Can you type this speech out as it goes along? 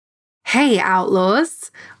Hey,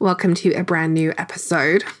 Outlaws! Welcome to a brand new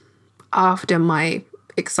episode. After my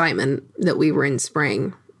excitement that we were in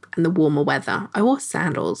spring and the warmer weather, I wore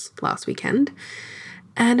sandals last weekend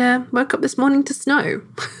and woke up this morning to snow.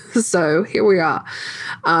 So here we are.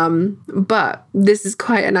 But this is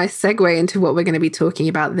quite a nice segue into what we're going to be talking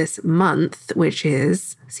about this month, which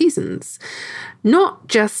is seasons. Not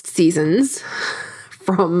just seasons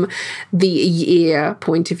from the year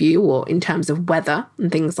point of view or in terms of weather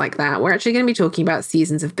and things like that. We're actually going to be talking about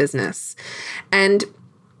seasons of business. And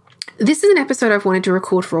this is an episode I've wanted to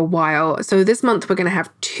record for a while. So this month we're going to have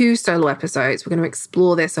 2 solo episodes. We're going to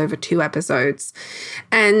explore this over 2 episodes.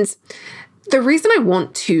 And the reason I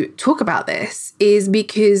want to talk about this is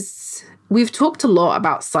because we've talked a lot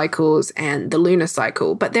about cycles and the lunar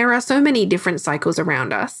cycle, but there are so many different cycles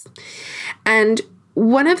around us. And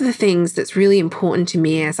one of the things that's really important to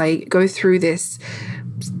me as I go through this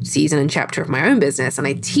season and chapter of my own business and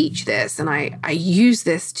I teach this and I use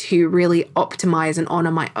this to really optimize and honor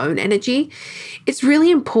my own energy, it's really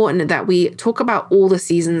important that we talk about all the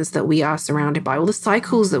seasons that we are surrounded by, all the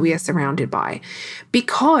cycles that we are surrounded by,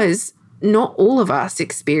 because not all of us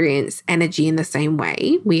experience energy in the same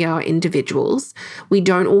way. We are individuals. We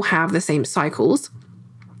don't all have the same cycles.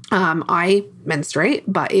 I menstruate,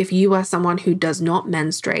 but if you are someone who does not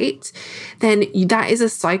menstruate, then that is a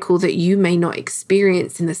cycle that you may not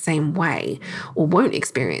experience in the same way or won't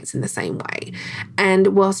experience in the same way. And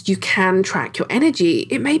whilst you can track your energy,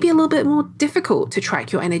 it may be a little bit more difficult to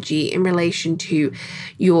track your energy in relation to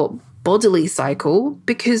your bodily cycle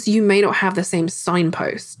because you may not have the same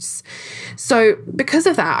signposts. So because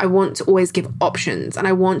of that, I want to always give options and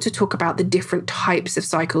I want to talk about the different types of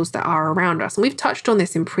cycles that are around us. And we've touched on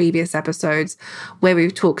this in previous episodes where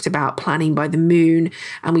we've talked about planning by the moon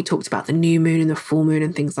and we talked about the new moon and the full moon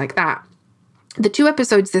and things like that. The 2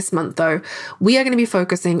 episodes this month, though, we are going to be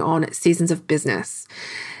focusing on seasons of business.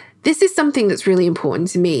 This is something that's really important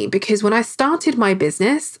to me because when I started my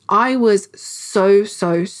business, I was so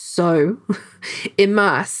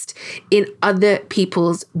immersed in other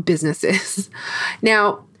people's businesses.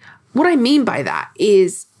 Now, what I mean by that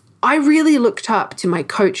is I really looked up to my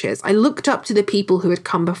coaches. I looked up to the people who had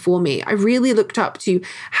come before me. I really looked up to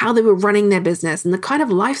how they were running their business and the kind of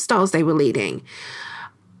lifestyles they were leading.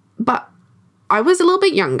 But I was a little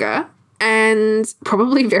bit younger and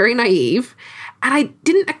probably very naive. And it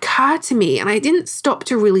didn't occur to me and I didn't stop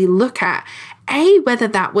to really look at A, whether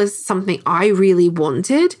that was something I really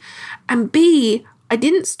wanted, and B, I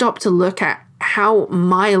didn't stop to look at how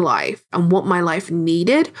my life and what my life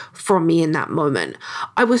needed from me in that moment.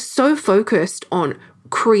 I was so focused on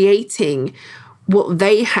creating what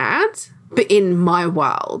they had, but in my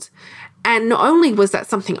world. And not only was that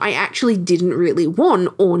something I actually didn't really want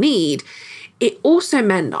or need, it also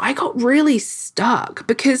meant I got really stuck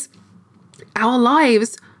because our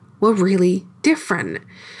lives were really different.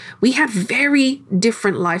 We had very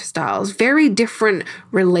different lifestyles, very different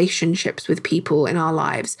relationships with people in our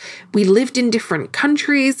lives. We lived in different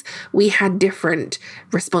countries. We had different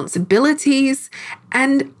responsibilities.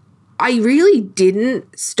 And I really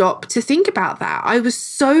didn't stop to think about that. I was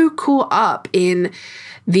so caught up in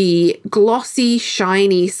the glossy,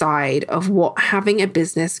 shiny side of what having a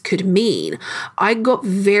business could mean. I got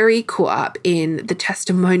very caught up in the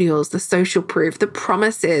testimonials, the social proof, the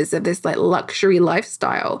promises of this luxury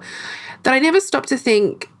lifestyle that I never stopped to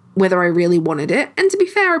think whether I really wanted it. And to be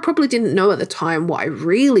fair, I probably didn't know at the time what I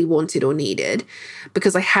really wanted or needed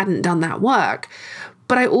because I hadn't done that work.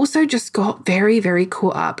 But I also just got very, very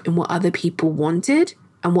caught up in what other people wanted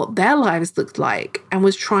and what their lives looked like and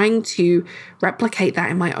was trying to replicate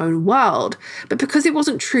that in my own world. But because it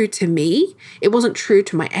wasn't true to me, it wasn't true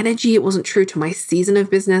to my energy, it wasn't true to my season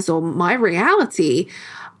of business or my reality,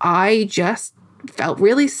 I just felt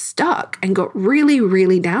really stuck and got really,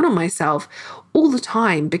 really down on myself all the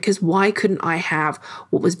time because why couldn't I have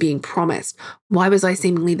what was being promised? Why was I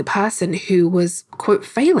seemingly the person who was, quote,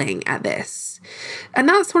 failing at this? And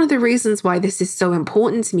that's one of the reasons why this is so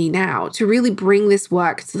important to me now, to really bring this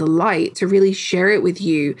work to the light, to really share it with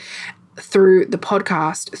you through the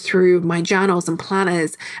podcast, through my journals and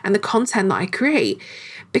planners and the content that I create.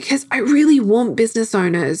 Because I really want business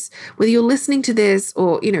owners, whether you're listening to this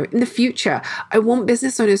or, in the future, I want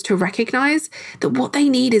business owners to recognize that what they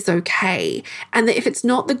need is okay. And that if it's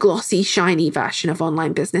not the glossy, shiny version of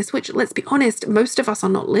online business, which let's be honest, most of us are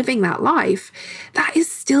not living that life, that is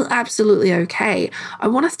still absolutely okay. I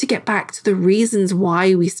want us to get back to the reasons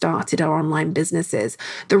why we started our online businesses,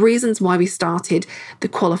 the reasons why we started the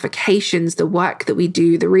qualifications, the work that we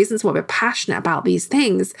do, the reasons why we're passionate about these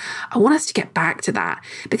things. I want us to get back to that.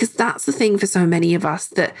 Because that's the thing for so many of us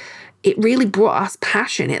that it really brought us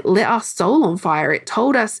passion. It lit our soul on fire. It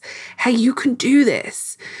told us, hey, you can do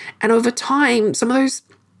this. And over time, some of those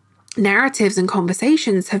narratives and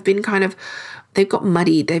conversations have been they've got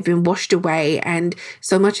muddied, they've been washed away, and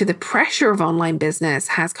so much of the pressure of online business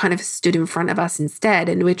has kind of stood in front of us instead.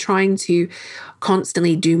 And we're trying to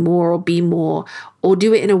constantly do more or be more or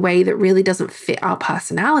do it in a way that really doesn't fit our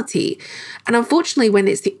personality. And unfortunately, when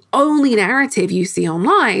it's the only narrative you see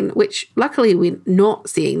online, which luckily we're not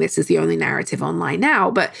seeing this as the only narrative online now,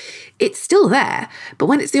 but it's still there. But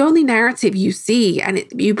when it's the only narrative you see and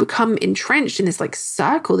you become entrenched in this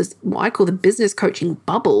circle, this what I call the business coaching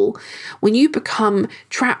bubble, when you become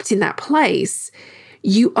trapped in that place,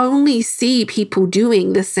 you only see people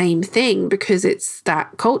doing the same thing because it's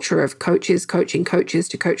that culture of coaches coaching coaches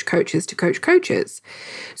to coach coaches to coach coaches.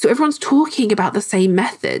 So everyone's talking about the same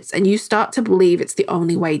methods and you start to believe it's the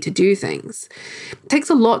only way to do things. It takes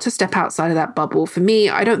a lot to step outside of that bubble. For me,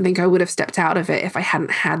 I don't think I would have stepped out of it if I hadn't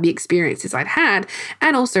had the experiences I'd had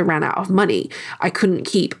and also ran out of money. I couldn't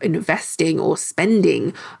keep investing or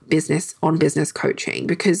spending business on business coaching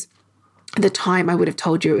because at the time, I would have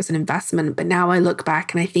told you it was an investment, but now I look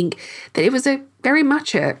back and I think that it was very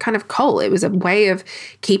much a kind of cult. It was a way of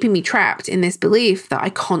keeping me trapped in this belief that I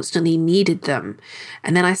constantly needed them.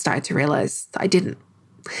 And then I started to realize that I didn't.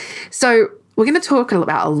 So we're going to talk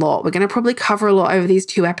about a lot. We're going to probably cover a lot over these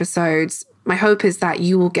 2 episodes. My hope is that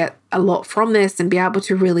you will get a lot from this and be able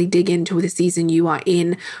to really dig into the season you are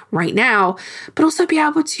in right now, but also be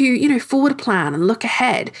able to, forward plan and look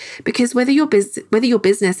ahead. Because whether your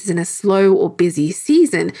business is in a slow or busy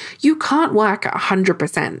season, you can't work at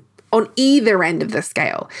 100% on either end of the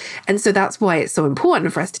scale. And so that's why it's so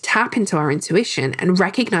important for us to tap into our intuition and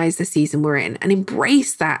recognize the season we're in and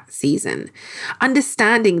embrace that season.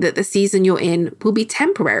 Understanding that the season you're in will be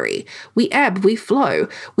temporary. We ebb, we flow.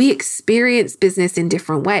 We experience business in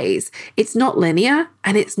different ways. It's not linear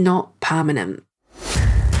and it's not permanent.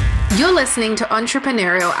 You're listening to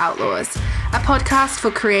Entrepreneurial Outlaws, a podcast for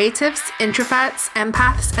creatives, introverts,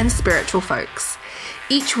 empaths, and spiritual folks.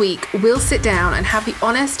 Each week, we'll sit down and have the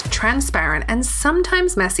honest, transparent, and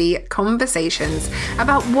sometimes messy conversations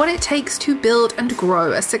about what it takes to build and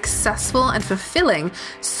grow a successful and fulfilling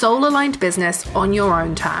soul-aligned business on your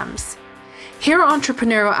own terms. Here at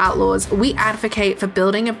Entrepreneurial Outlaws, we advocate for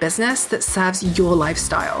building a business that serves your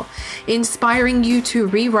lifestyle, inspiring you to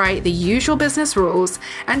rewrite the usual business rules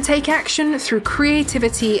and take action through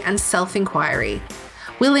creativity and self-inquiry.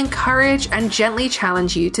 We'll encourage and gently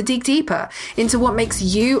challenge you to dig deeper into what makes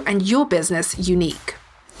you and your business unique.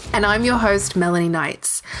 And I'm your host, Melanie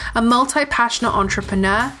Knights, a multi-passionate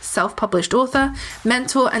entrepreneur, self-published author,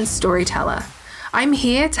 mentor, and storyteller. I'm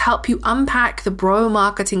here to help you unpack the bro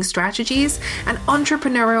marketing strategies and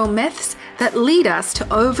entrepreneurial myths that lead us to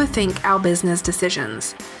overthink our business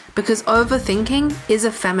decisions, because overthinking is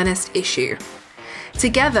a feminist issue.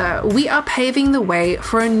 Together, we are paving the way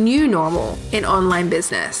for a new normal in online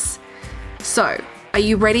business. So, are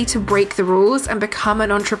you ready to break the rules and become an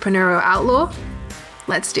entrepreneurial outlaw?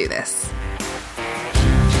 Let's do this.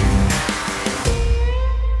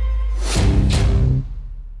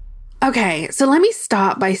 Okay, so let me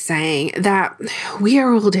start by saying that we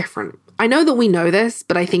are all different. I know that we know this,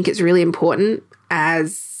 but I think it's really important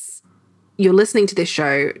as you're listening to this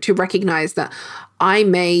show to recognize that I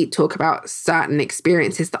may talk about certain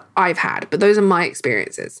experiences that I've had, but those are my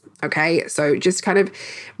experiences, okay? So just kind of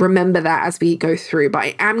remember that as we go through. But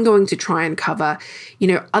I am going to try and cover,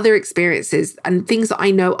 other experiences and things that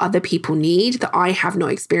I know other people need that I have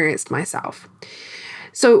not experienced myself.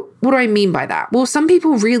 So what do I mean by that? Well, some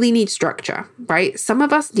people really need structure, right? Some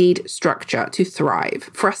of us need structure to thrive,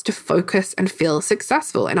 for us to focus and feel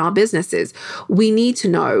successful in our businesses. We need to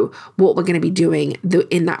know what we're going to be doing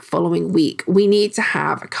in that following week. We need to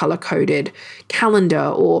have a color-coded calendar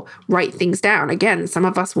or write things down. Again, some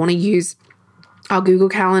of us want to use our Google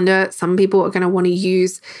Calendar. Some people are going to want to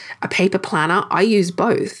use a paper planner. I use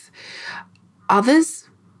both. Others,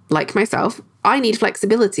 like myself, I need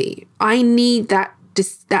flexibility. I need that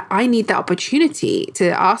opportunity to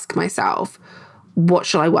ask myself, what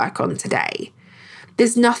shall I work on today?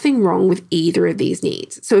 There's nothing wrong with either of these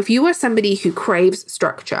needs. So if you are somebody who craves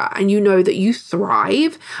structure and you know that you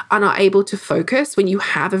thrive and are able to focus when you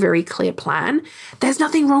have a very clear plan, there's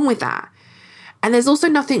nothing wrong with that. And there's also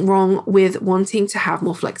nothing wrong with wanting to have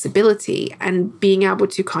more flexibility and being able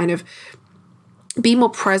to kind of be more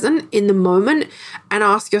present in the moment and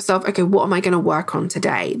ask yourself, okay, what am I going to work on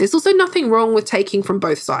today? There's also nothing wrong with taking from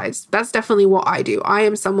both sides. That's definitely what I do. I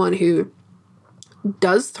am someone who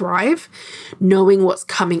does thrive knowing what's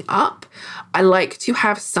coming up. I like to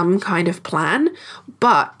have some kind of plan,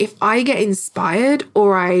 but if I get inspired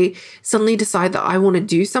or I suddenly decide that I want to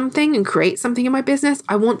do something and create something in my business,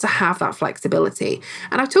 I want to have that flexibility.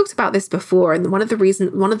 And I've talked about this before, and one of the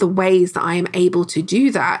ways that I am able to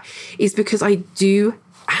do that is because I do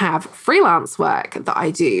have freelance work that I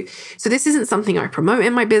do. So this isn't something I promote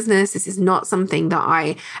in my business. This is not something that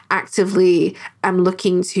I actively am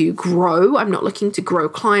looking to grow. I'm not looking to grow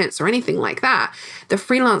clients or anything like that. The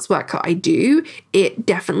freelance work that I do, it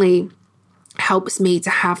definitely helps me to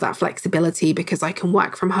have that flexibility because I can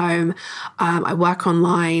work from home. I work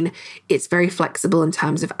online. It's very flexible in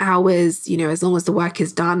terms of hours. As long as the work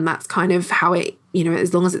is done, that's kind of how it,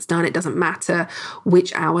 as long as it's done, it doesn't matter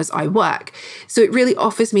which hours I work. So it really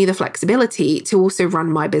offers me the flexibility to also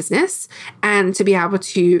run my business and to be able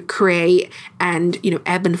to create and,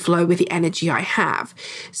 ebb and flow with the energy I have.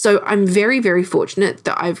 So I'm very, very fortunate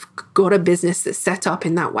that I've got a business that's set up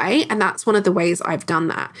in that way. And that's one of the ways I've done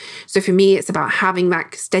that. So for me, it's about having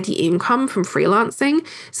that steady income from freelancing,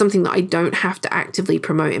 something that I don't have to actively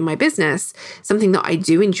promote in my business, something that I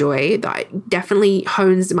do enjoy, that definitely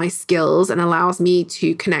hones my skills and allows me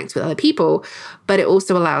to connect with other people, but it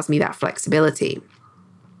also allows me that flexibility.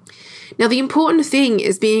 Now, the important thing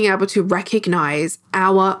is being able to recognize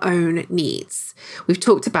our own needs. We've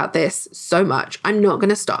talked about this so much. I'm not going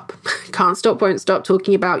to stop. Can't stop, won't stop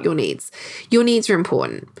talking about your needs. Your needs are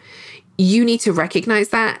important. You need to recognize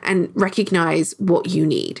that and recognize what you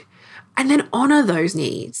need, and then honor those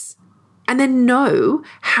needs, and then know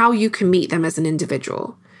how you can meet them as an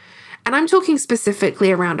individual. And I'm talking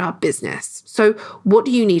specifically around our business. So what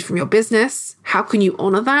do you need from your business? How can you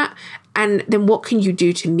honor that? And then what can you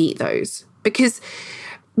do to meet those? Because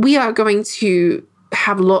we are going to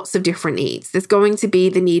have lots of different needs. There's going to be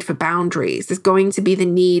the need for boundaries. There's going to be the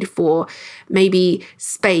need for maybe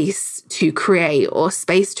space to create or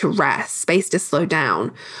space to rest, space to slow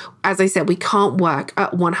down. As I said, we can't work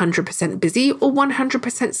at 100% busy or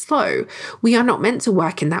 100% slow. We are not meant to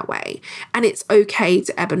work in that way. And it's okay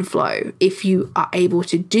to ebb and flow if you are able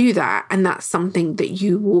to do that. And that's something that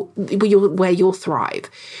where you'll thrive.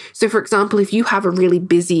 So for example, if you have a really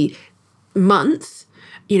busy month,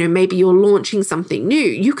 maybe you're launching something new,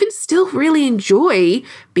 you can still really enjoy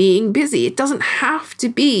being busy. It doesn't have to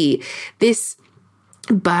be this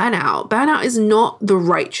burnout. Burnout is not the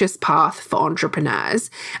righteous path for entrepreneurs,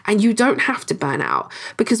 and you don't have to burn out,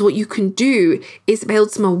 because what you can do is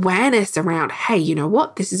build some awareness around, hey, you know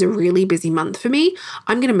what? This is a really busy month for me.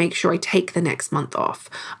 I'm going to make sure I take the next month off.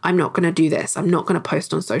 I'm not going to do this. I'm not going to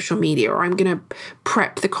post on social media, or I'm going to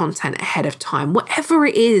prep the content ahead of time. Whatever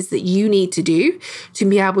it is that you need to do to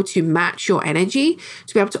be able to match your energy,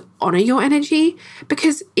 to be able to honor your energy.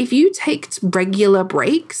 Because if you take regular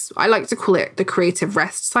breaks, I like to call it the creative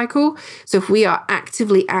rest cycle. So if we are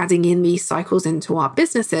actively adding in these cycles into our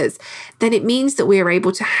businesses, then it means that we are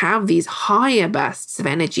able to have these higher bursts of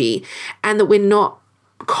energy, and that we're not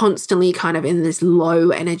constantly kind of in this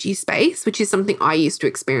low energy space, which is something I used to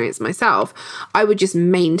experience myself. I would just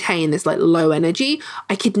maintain this low energy.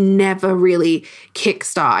 I could never really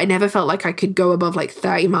kickstart. I never felt like I could go above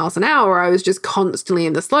 30 miles an hour. I was just constantly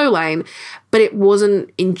in the slow lane, but it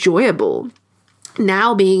wasn't enjoyable.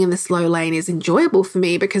 Now being in the slow lane is enjoyable for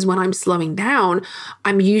me, because when I'm slowing down,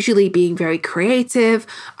 I'm usually being very creative.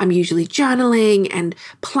 I'm usually journaling and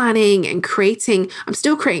planning and creating. I'm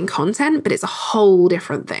still creating content, but it's a whole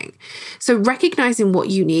different thing. So recognizing what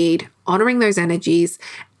you need, honoring those energies,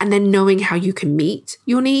 and then knowing how you can meet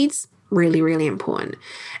your needs, really, really important.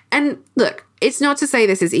 And look, it's not to say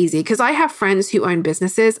this is easy, because I have friends who own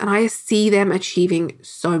businesses and I see them achieving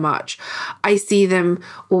so much. I see them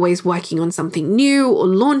always working on something new or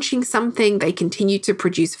launching something. They continue to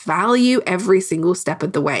produce value every single step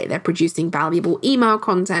of the way. They're producing valuable email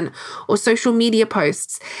content or social media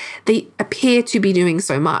posts. They appear to be doing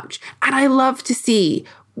so much. And I love to see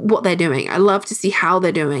what they're doing. I love to see how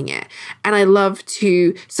they're doing it. And I love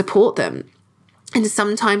to support them. And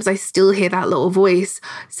sometimes I still hear that little voice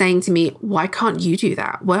saying to me, why can't you do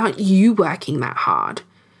that? Why aren't you working that hard?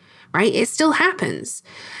 Right? It still happens.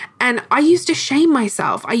 And I used to shame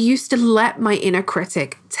myself. I used to let my inner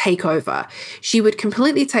critic take over. She would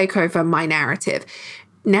completely take over my narrative.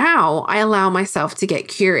 Now I allow myself to get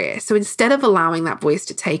curious. So instead of allowing that voice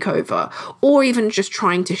to take over, or even just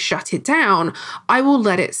trying to shut it down, I will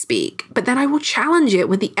let it speak. But then I will challenge it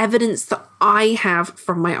with the evidence that I have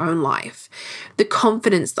from my own life, the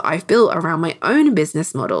confidence that I've built around my own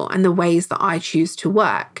business model and the ways that I choose to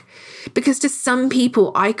work. Because to some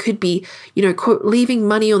people, I could be, quote, leaving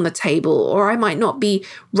money on the table, or I might not be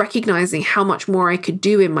recognizing how much more I could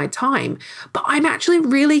do in my time. But I'm actually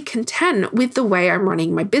really content with the way I'm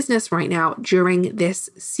running my business right now during this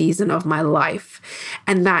season of my life.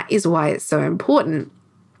 And that is why it's so important.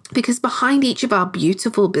 Because behind each of our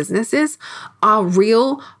beautiful businesses are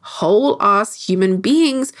real, whole-ass human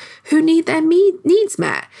beings who need their needs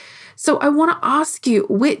met. So I want to ask you,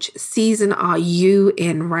 which season are you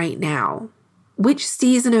in right now? Which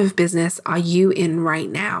season of business are you in right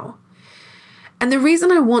now? And the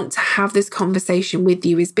reason I want to have this conversation with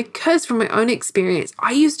you is because from my own experience,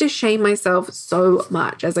 I used to shame myself so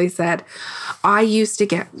much. As I said, I used to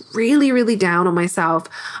get really, really down on myself.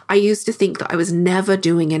 I used to think that I was never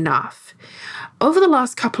doing enough. Over the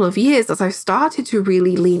last couple of years, as I've started to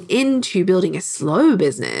really lean into building a slow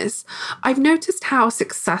business, I've noticed how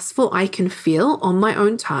successful I can feel on my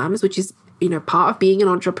own terms, which is, part of being an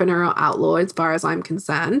entrepreneurial outlaw as far as I'm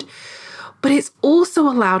concerned. But it's also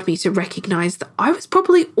allowed me to recognize that I was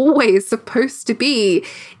probably always supposed to be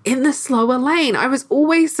in the slower lane. I was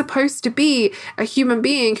always supposed to be a human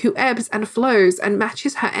being who ebbs and flows and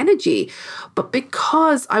matches her energy. But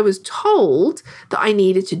because I was told that I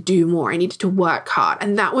needed to do more, I needed to work hard,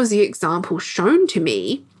 and that was the example shown to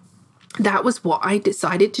me, that was what I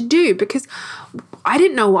decided to do, because I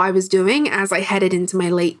didn't know what I was doing as I headed into my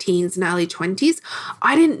late teens and early 20s.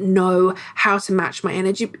 I didn't know how to match my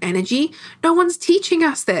energy. No one's teaching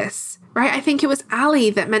us this, right? I think it was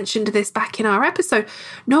Ali that mentioned this back in our episode.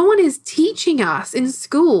 No one is teaching us in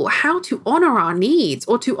school how to honor our needs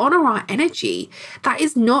or to honor our energy. That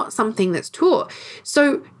is not something that's taught.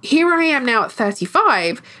 So here I am now at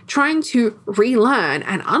 35, trying to relearn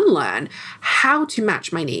and unlearn how to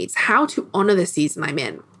match my needs, how to honor the season I'm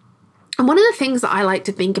in. And one of the things that I like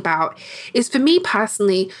to think about is, for me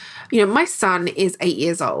personally, my son is 8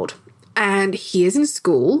 years old and he is in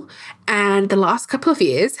school, and the last couple of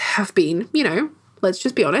years have been, let's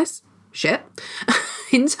just be honest, shit,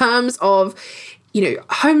 in terms of,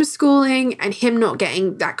 homeschooling and him not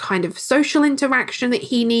getting that kind of social interaction that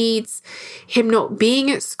he needs, him not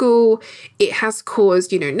being at school. It has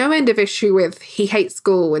caused, no end of issue with he hates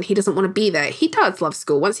school and he doesn't want to be there. He does love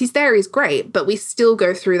school. Once he's there, he's great, but we still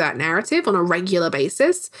go through that narrative on a regular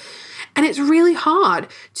basis. And it's really hard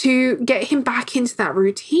to get him back into that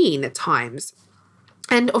routine at times.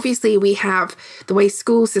 And obviously we have, the way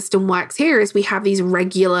school system works here is we have these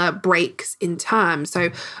regular breaks in term. So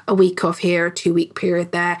a week off here, a 2-week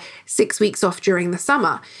period there, 6 weeks off during the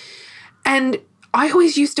summer. And I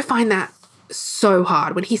always used to find that so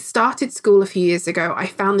hard. When he started school a few years ago, I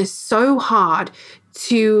found this so hard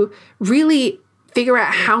to really figure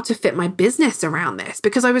out how to fit my business around this,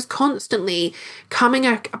 because I was constantly coming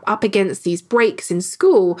up against these breaks in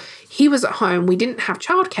school. He was at home. We didn't have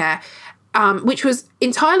childcare. Which was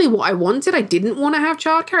entirely what I wanted. I didn't want to have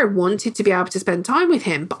childcare. I wanted to be able to spend time with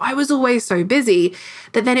him, but I was always so busy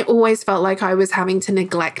that then it always felt like I was having to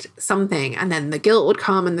neglect something, and then the guilt would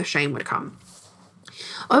come and the shame would come.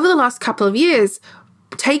 Over the last couple of years,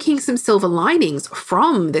 taking some silver linings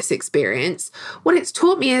from this experience, what it's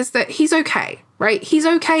taught me is that he's okay, right? He's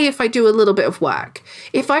okay if I do a little bit of work.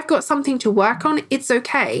 If I've got something to work on, it's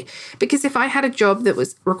okay. Because if I had a job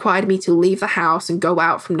that required me to leave the house and go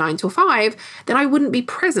out from 9 till 5, then I wouldn't be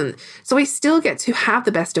present. So I still get to have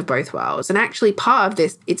the best of both worlds. And actually part of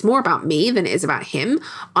this, it's more about me than it is about him.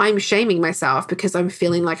 I'm shaming myself because I'm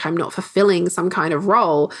feeling like I'm not fulfilling some kind of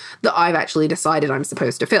role that I've actually decided I'm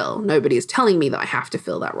supposed to fill. Nobody is telling me that I have to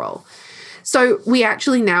fill that role. So we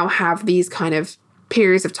actually now have these kind of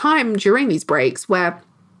periods of time during these breaks where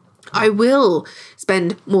I will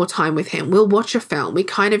spend more time with him. We'll watch a film. We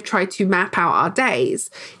kind of try to map out our days.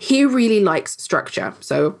 He really likes structure.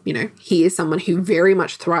 So, he is someone who very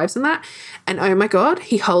much thrives on that. And oh my God,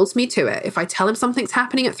 he holds me to it. If I tell him something's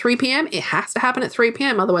happening at 3 p.m., it has to happen at 3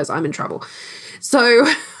 p.m. Otherwise, I'm in trouble. So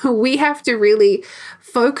we have to really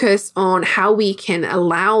focus on how we can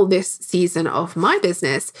allow this season of my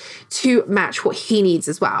business to match what he needs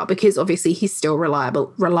as well, because obviously he's still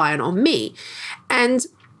reliant on me. And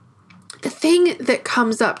the thing that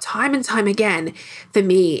comes up time and time again for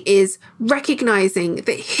me is recognizing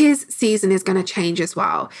that his season is going to change as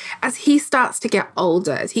well. As he starts to get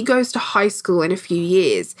older, as he goes to high school in a few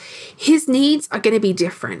years, his needs are going to be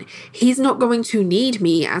different. He's not going to need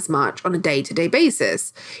me as much on a day-to-day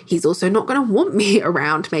basis. He's also not going to want me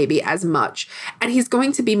around maybe as much. And he's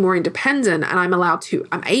going to be more independent, and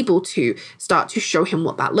I'm able to start to show him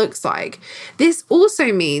what that looks like. This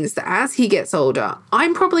also means that as he gets older,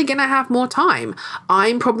 I'm probably going to have more time.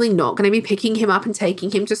 I'm probably not going to be picking him up and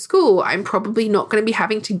taking him to school. I'm probably not going to be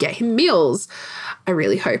having to get him meals. I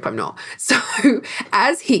really hope I'm not. So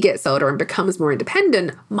as he gets older and becomes more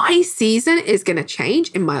independent, my season is going to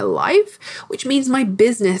change in my life, which means my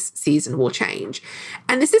business season will change.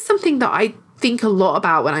 And this is something that I think a lot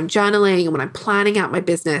about when I'm journaling and when I'm planning out my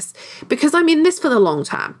business, because I'm in this for the long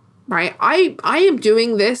term, right? I am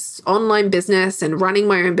doing this online business and running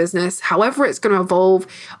my own business, however it's going to evolve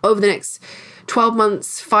over the next 12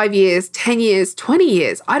 months, 5 years, 10 years, 20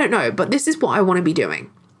 years. I don't know, but this is what I want to be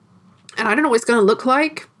doing. And I don't know what it's going to look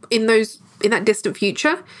like in that distant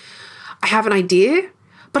future. I have an idea,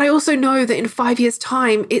 but I also know that in 5 years'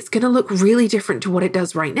 time, it's going to look really different to what it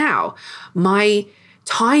does right now. My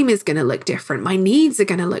time is going to look different. My needs are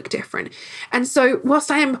going to look different. And so whilst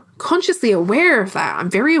I am consciously aware of that, I'm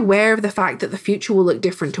very aware of the fact that the future will look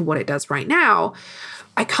different to what it does right now.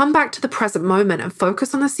 I come back to the present moment and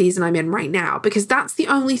focus on the season I'm in right now, because that's the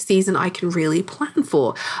only season I can really plan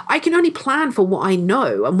for. I can only plan for what I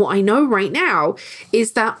know. And what I know right now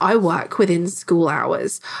is that I work within school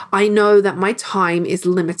hours. I know that my time is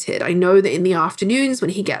limited. I know that in the afternoons when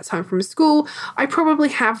he gets home from school, I probably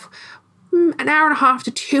have an hour and a half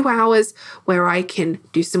to 2 hours where I can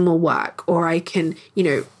do some more work, or I can,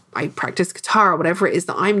 I practice guitar or whatever it is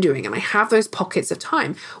that I'm doing. And I have those pockets of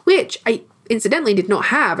time, which I incidentally did not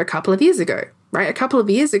have a couple of years ago, right? A couple of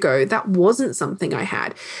years ago, that wasn't something I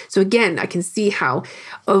had. So again, I can see how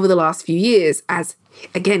over the last few years, as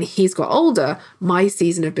again, he's got older, my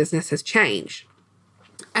season of business has changed.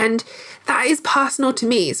 And that is personal to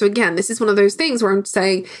me. So again, this is one of those things where I'm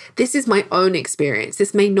saying, this is my own experience.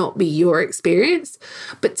 This may not be your experience,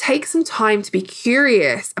 but take some time to be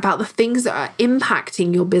curious about the things that are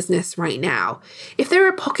impacting your business right now. If there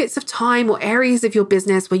are pockets of time or areas of your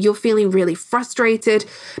business where you're feeling really frustrated,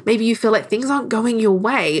 maybe you feel like things aren't going your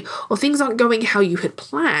way or things aren't going how you had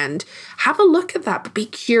planned, have a look at that, but be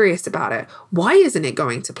curious about it. Why isn't it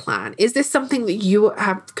going to plan? Is this something that you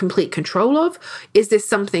have complete control of? Is this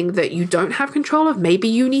something that you don't have control of? Maybe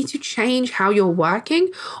you need to change how you're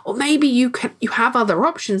working, or maybe you have other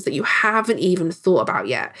options that you haven't even thought about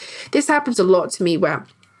yet. This happens a lot to me where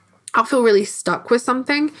I'll feel really stuck with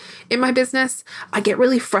something in my business. I get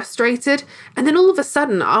really frustrated. And then all of a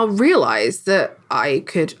sudden I'll realize that I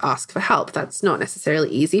could ask for help. That's not necessarily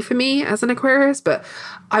easy for me as an Aquarius, but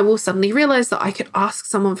I will suddenly realize that I could ask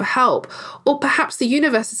someone for help. Or perhaps the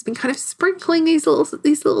universe has been kind of sprinkling these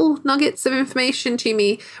little nuggets of information to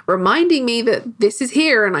me, reminding me that this is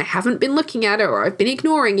here and I haven't been looking at it, or I've been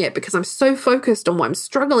ignoring it because I'm so focused on what I'm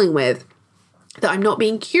struggling with that I'm not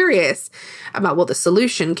being curious about what the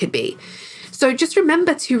solution could be. So just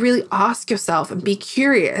remember to really ask yourself and be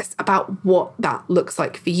curious about what that looks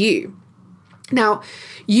like for you. Now,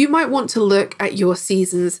 you might want to look at your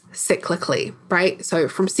seasons cyclically, right? So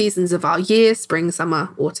from seasons of our year, spring,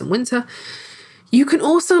 summer, autumn, winter. You can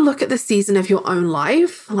also look at the season of your own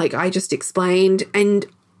life, like I just explained, and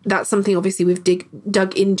that's something obviously we've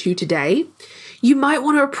dug into today. You might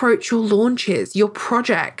want to approach your launches, your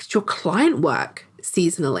projects, your client work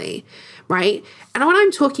seasonally, right? And when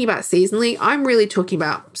I'm talking about seasonally, I'm really talking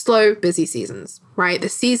about slow, busy seasons, right? The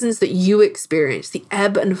seasons that you experience, the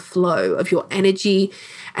ebb and flow of your energy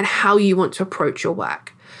and how you want to approach your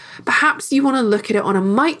work. Perhaps you want to look at it on a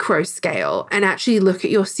micro scale and actually look at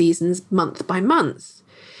your seasons month by month.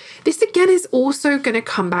 This again is also going to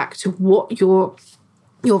come back to what your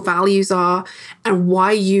values are and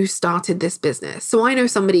why you started this business. So I know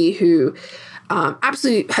somebody who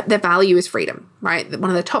absolutely, their value is freedom, right? One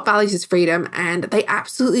of their top values is freedom, and they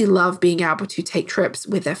absolutely love being able to take trips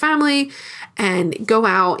with their family and go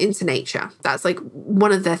out into nature. That's like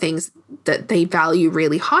one of the things that they value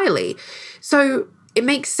really highly. So it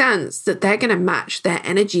makes sense that they're going to match their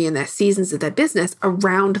energy and their seasons of their business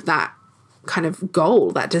around that kind of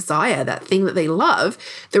goal, that desire, that thing that they love,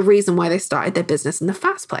 the reason why they started their business in the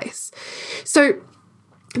first place. So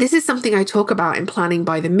this is something I talk about in Planning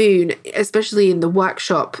by the Moon, especially in the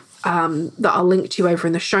workshop that I'll link to over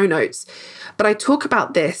in the show notes. But I talk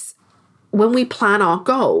about this when we plan our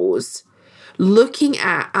goals, looking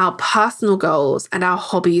at our personal goals and our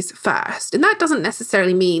hobbies first. And that doesn't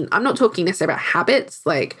necessarily mean, I'm not talking necessarily about habits,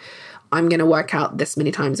 like I'm going to work out this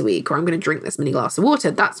many times a week, or I'm going to drink this many glasses of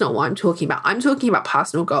water. That's not what I'm talking about. I'm talking about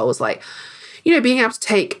personal goals like, being able to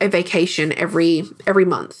take a vacation every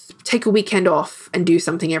month, take a weekend off and do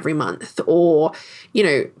something every month, or,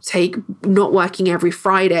 take not working every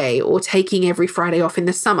Friday or taking every Friday off in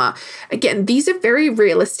the summer. Again, these are very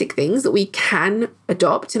realistic things that we can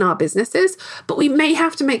adopt in our businesses, but we may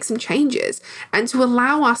have to make some changes and to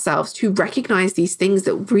allow ourselves to recognize these things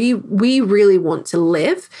that we really want to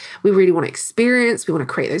live, we really want to experience, we want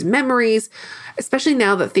to create those memories, especially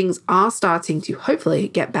now that things are starting to hopefully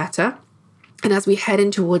get better. And as we head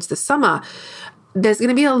in towards the summer, there's going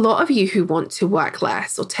to be a lot of you who want to work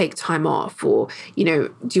less or take time off or,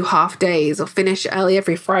 do half days or finish early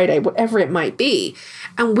every Friday, whatever it might be.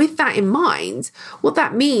 And with that in mind, what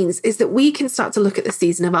that means is that we can start to look at the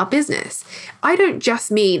season of our business. I don't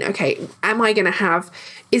just mean, okay, is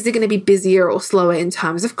it going to be busier or slower in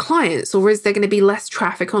terms of clients, or is there going to be less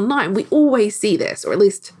traffic online? We always see this, or at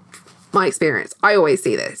least my experience, I always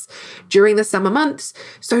see this. During the summer months,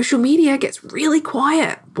 social media gets really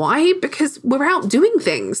quiet. Why? Because we're out doing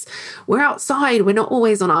things. We're outside. We're not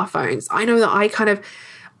always on our phones. I know that I kind of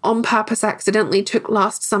on purpose accidentally took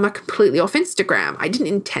last summer completely off Instagram. I didn't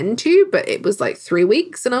intend to, but it was like 3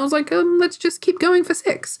 weeks and I was like, let's just keep going for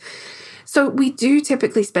 6. So we do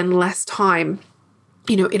typically spend less time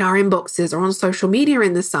in our inboxes or on social media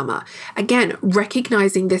in the summer. Again,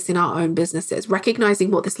 recognizing this in our own businesses, recognizing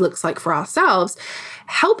what this looks like for ourselves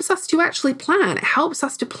helps us to actually plan. It helps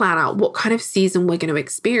us to plan out what kind of season we're going to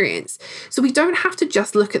experience. So we don't have to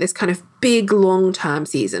just look at this kind of big long-term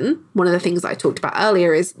season. One of the things that I talked about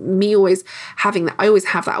earlier is me always having that, I always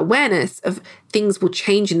have that awareness of things will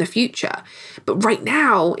change in the future. But right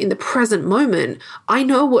now, in the present moment, I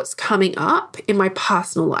know what's coming up in my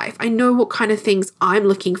personal life. I know what kind of things I'm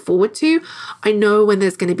looking forward to. I know when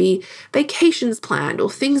there's going to be vacations planned or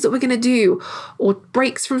things that we're going to do or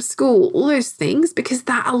breaks from school, all those things, because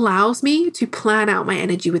that allows me to plan out my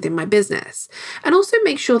energy within my business and also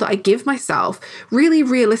make sure that I give myself really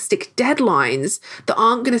realistic deadlines that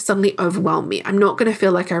aren't going to suddenly overwhelm me. I'm not going to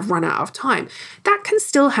feel like I've run out of time. That can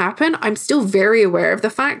still happen. I'm still very aware of the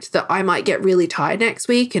fact that I might get really tired next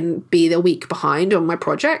week and be the week behind on my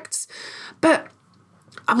projects. But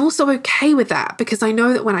I'm also okay with that because I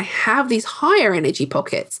know that when I have these higher energy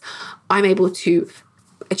pockets, I'm able to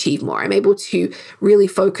achieve more. I'm able to really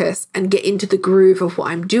focus and get into the groove of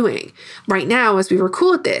what I'm doing. Right now, as we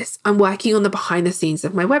record this, I'm working on the behind the scenes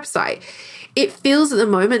of my website. It feels at the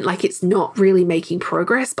moment like it's not really making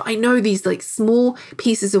progress, but I know these like small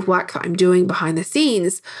pieces of work that I'm doing behind the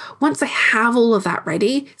scenes, once I have all of that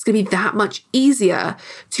ready, it's going to be that much easier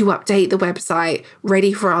to update the website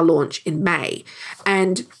ready for our launch in May.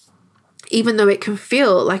 And even though it can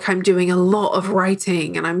feel like I'm doing a lot of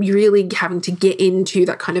writing and I'm really having to get into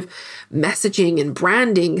that kind of messaging and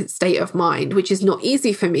branding state of mind, which is not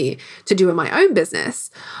easy for me to do in my own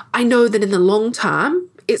business, I know that in the long term,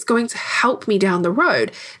 it's going to help me down the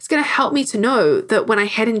road. It's going to help me to know that when I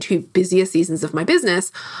head into busier seasons of my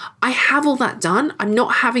business, I have all that done. I'm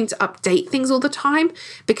not having to update things all the time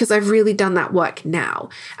because I've really done that work now.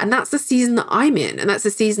 And that's the season that I'm in. And that's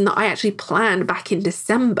the season that I actually planned back in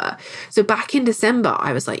December. So back in December,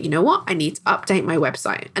 I was like, you know what? I need to update my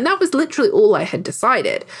website. And that was literally all I had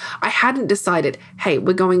decided. I hadn't decided, hey,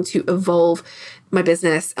 we're going to evolve my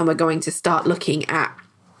business and we're going to start looking at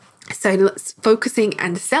focusing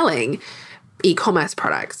and selling e-commerce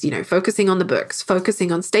products, focusing on the books,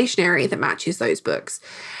 focusing on stationery that matches those books.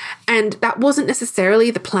 And that wasn't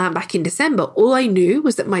necessarily the plan back in December. All I knew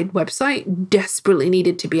was that my website desperately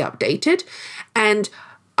needed to be updated. And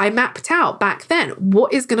I mapped out back then,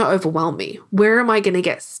 what is going to overwhelm me? Where am I going to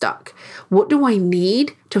get stuck? What do I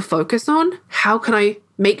need to focus on? How can I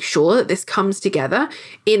make sure that this comes together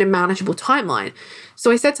in a manageable timeline? So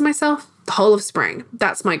I said to myself, the whole of spring,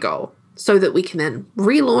 that's my goal, so that we can then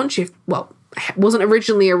relaunch it wasn't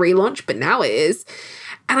originally a relaunch, but now it is.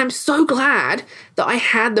 And I'm so glad that I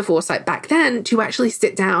had the foresight back then to actually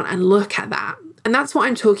sit down and look at that. And that's what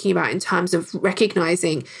I'm talking about in terms of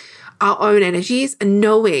recognizing our own energies and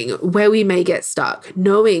knowing where we may get stuck,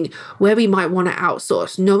 knowing where we might want to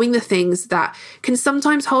outsource, knowing the things that can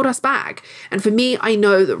sometimes hold us back. And for me, I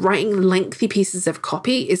know that writing lengthy pieces of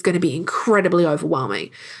copy is going to be incredibly overwhelming.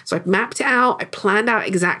 So I've mapped it out, I planned out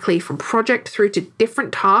exactly from project through to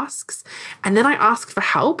different tasks, and then I asked for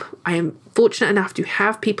help. I am fortunate enough to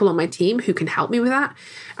have people on my team who can help me with that.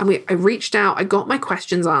 And I reached out, I got my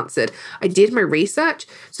questions answered, I did my research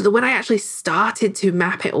so that when I actually started to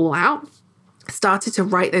map it all out, started to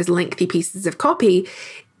write those lengthy pieces of copy,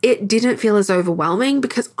 it didn't feel as overwhelming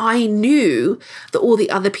because I knew that all the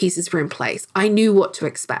other pieces were in place. I knew what to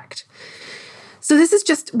expect. So this is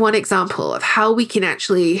just one example of how we can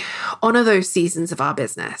actually honor those seasons of our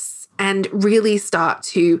business and really start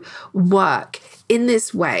to work in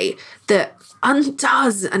this way that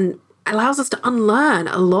undoes and allows us to unlearn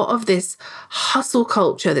a lot of this hustle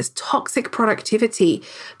culture, this toxic productivity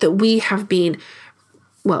that we have been,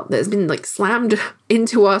 that's been like slammed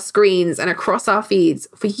into our screens and across our feeds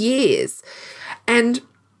for years. And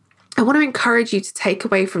I want to encourage you to take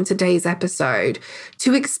away from today's episode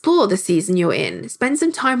to explore the season you're in. Spend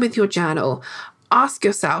some time with your journal. Ask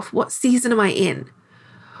yourself, what season am I in?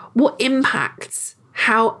 What impacts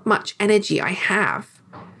how much energy I have?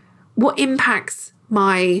 What impacts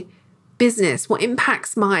my business? What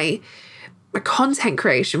impacts my content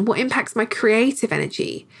creation? What impacts my creative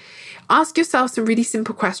energy? Ask yourself some really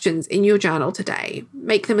simple questions in your journal today.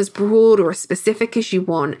 Make them as broad or as specific as you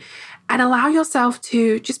want, and allow yourself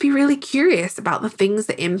to just be really curious about the things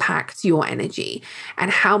that impact your energy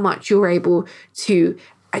and how much you're able to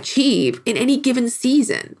achieve in any given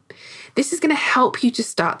season. This is going to help you to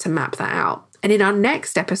start to map that out. And in our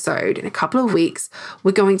next episode, in a couple of weeks,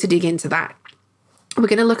 we're going to dig into that. We're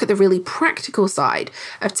going to look at the really practical side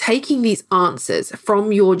of taking these answers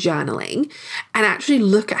from your journaling and actually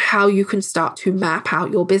look at how you can start to map out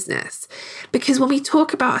your business. Because when we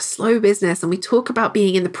talk about a slow business and we talk about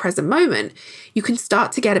being in the present moment, you can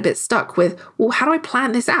start to get a bit stuck with, well, how do I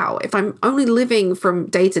plan this out? If I'm only living from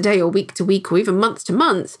day to day or week to week or even month to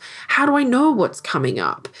month, how do I know what's coming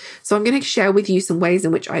up? So I'm going to share with you some ways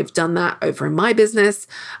in which I've done that over in my business.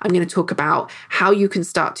 I'm going to talk about how you can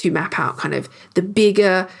start to map out kind of the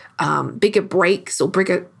bigger breaks or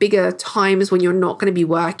bigger times when you're not going to be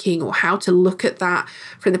working, or how to look at that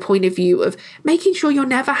from the point of view of making sure you're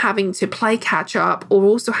never having to play catch up, or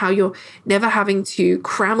also how you're never having to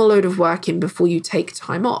cram a load of work in before you take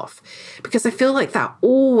time off. Because I feel like that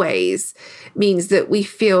always means that we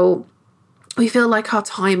feel like our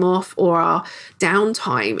time off or our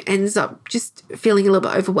downtime ends up just feeling a little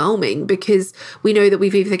bit overwhelming, because we know that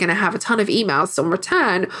we've either going to have a ton of emails on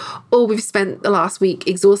return, or we've spent the last week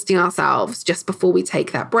exhausting ourselves just before we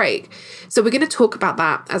take that break. So we're going to talk about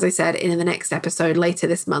that, as I said, in the next episode later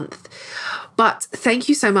this month. But thank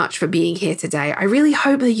you so much for being here today. I really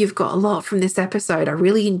hope that you've got a lot from this episode. I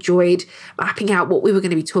really enjoyed mapping out what we were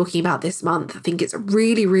going to be talking about this month. I think it's a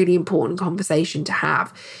really, really important conversation to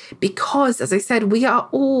have, because, as I said, we are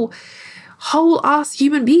all whole-ass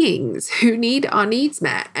human beings who need our needs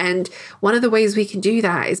met. And one of the ways we can do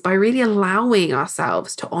that is by really allowing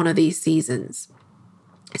ourselves to honor these seasons.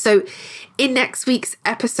 So in next week's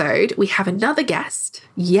episode, we have another guest.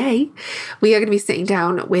 Yay. We are going to be sitting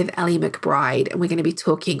down with Ellie McBride, and we're going to be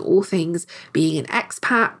talking all things being an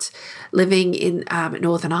expat, living in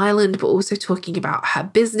Northern Ireland, but also talking about her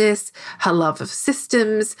business, her love of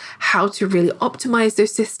systems, how to really optimize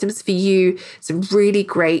those systems for you, some really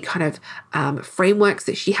great kind of frameworks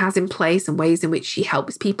that she has in place and ways in which she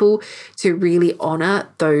helps people to really honor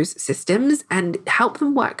those systems and help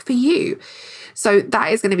them work for you. So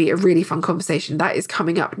that is going to be a really fun conversation. That is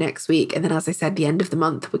coming up next week. And then, as I said, the end of the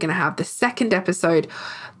month, we're going to have the second episode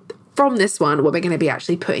from this one, where we're going to be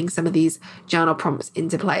actually putting some of these journal prompts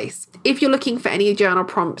into place. If you're looking for any journal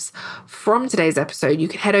prompts from today's episode, you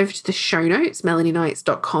can head over to the show notes,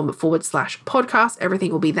 melanieknights.com/podcast.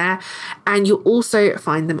 Everything will be there. And you'll also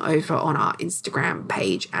find them over on our Instagram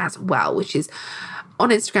page as well, which is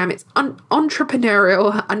on Instagram. It's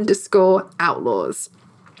entrepreneurial_outlaws.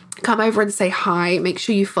 Come over and say hi, make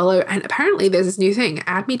sure you follow. And apparently there's this new thing,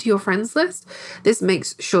 add me to your friends list. This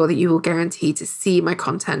makes sure that you will guarantee to see my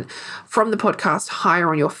content from the podcast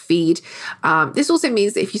higher on your feed. This also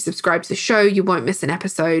means that if you subscribe to the show, you won't miss an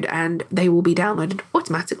episode, and they will be downloaded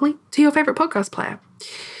automatically to your favorite podcast player.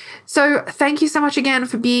 So thank you so much again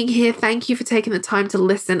for being here. Thank you for taking the time to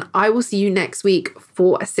listen. I will see you next week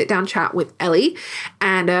for a sit-down chat with Ellie,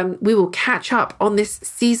 and we will catch up on this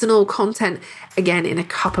seasonal content again in a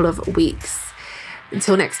couple of weeks.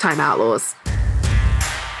 Until next time, Outlaws.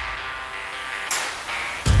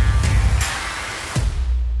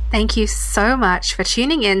 Thank you so much for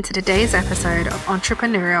tuning in to today's episode of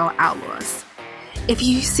Entrepreneurial Outlaws. If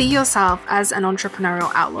you see yourself as an entrepreneurial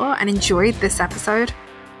outlaw and enjoyed this episode,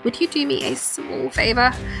 would you do me a small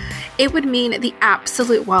favor? It would mean the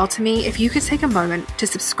absolute world to me if you could take a moment to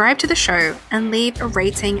subscribe to the show and leave a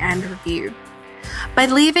rating and review. By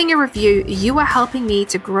leaving a review, you are helping me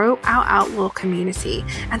to grow our outlaw community,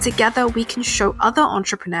 and together we can show other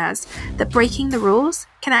entrepreneurs that breaking the rules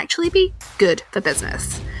can actually be good for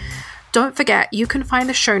business. Don't forget, you can find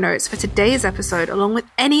the show notes for today's episode along with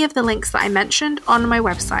any of the links that I mentioned on my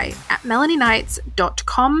website at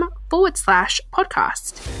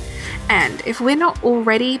melanieknights.com/podcast. And if we're not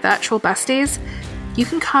already virtual besties, you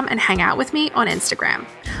can come and hang out with me on Instagram.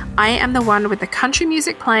 I am the one with the country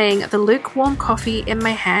music playing, the lukewarm coffee in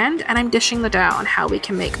my hand, and I'm dishing the dirt on how we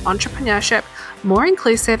can make entrepreneurship more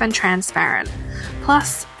inclusive and transparent.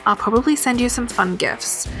 Plus, I'll probably send you some fun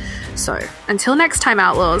gifts. So, until next time,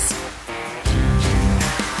 Outlaws.